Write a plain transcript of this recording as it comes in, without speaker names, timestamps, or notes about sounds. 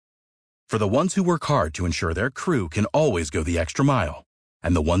For the ones who work hard to ensure their crew can always go the extra mile,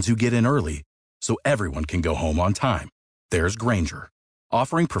 and the ones who get in early so everyone can go home on time, there's Grainger,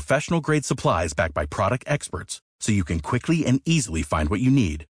 offering professional-grade supplies backed by product experts so you can quickly and easily find what you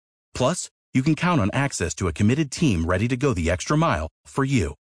need. Plus, you can count on access to a committed team ready to go the extra mile for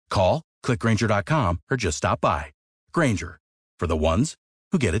you. Call, click Grainger.com, or just stop by. Grainger, for the ones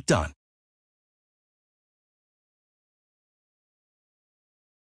who get it done.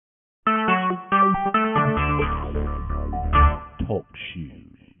 Talk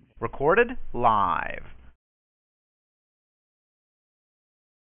shoes. Recorded live.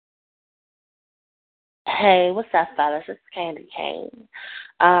 Hey, what's up, fellas? It's CandiceCane's.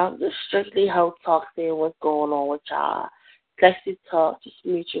 Just strictly Hope Talk, seeing what's going on with y'all. Sexy Talk, just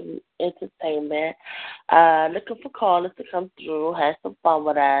mutual entertainment. Looking for callers to come through, have some fun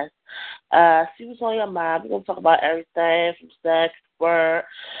with us. See what's on your mind. We're going to talk about everything from sex, work,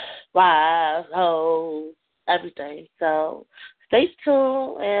 wives, hoes, everything. So stay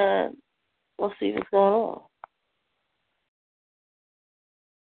tuned, and we'll see what's going on.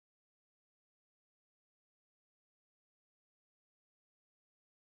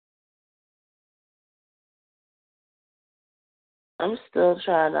 I'm still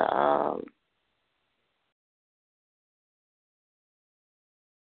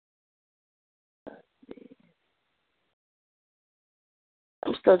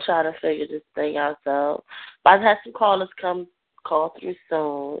trying to figure this thing out. So, about to have some callers call through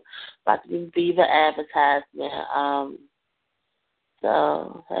soon. About to be Viva advertisement.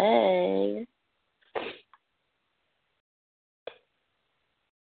 So hey.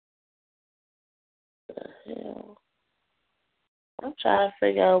 What the hell? I'm trying to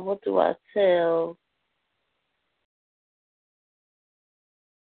figure out what do I tell.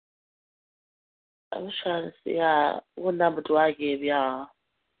 I'm trying to see what number do I give y'all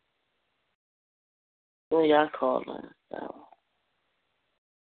when y'all calling. So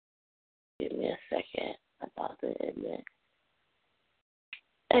give me a second. I'm about to admit.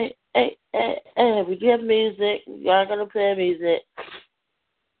 Hey, we give music. Y'all gonna play music.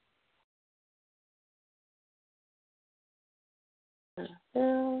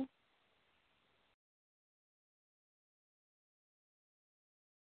 Okay,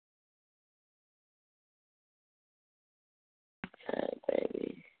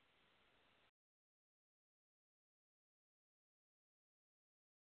 baby.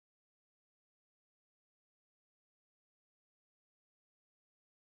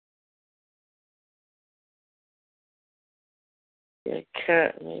 Yeah,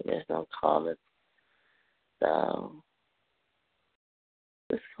 currently there's no callers. So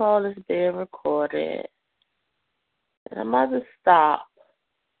this call is being recorded. And I'm about to stop.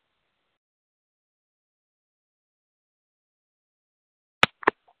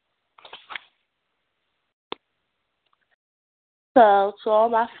 So to all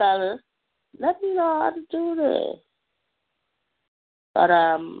my fellas, let me know how to do this. But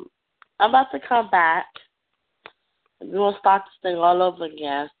I'm about to come back. And we're going to start this thing all over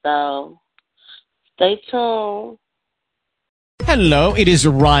again. So stay tuned. Hello, it is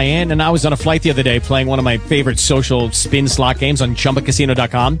Ryan, and I was on a flight the other day playing one of my favorite social spin slot games on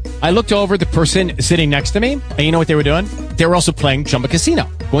ChumbaCasino.com. I looked over at the person sitting next to me, and you know what they were doing? They were also playing Chumba Casino.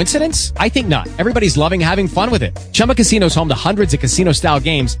 Coincidence? I think not. Everybody's loving having fun with it. Chumba Casino is home to hundreds of casino-style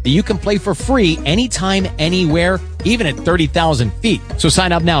games that you can play for free anytime, anywhere, even at 30,000 feet. So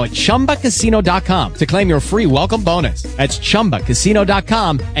sign up now at ChumbaCasino.com to claim your free welcome bonus. That's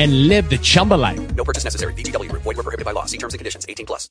ChumbaCasino.com and live the Chumba life. No purchase necessary. VGW. Void where prohibited by law. See terms and conditions. 18+.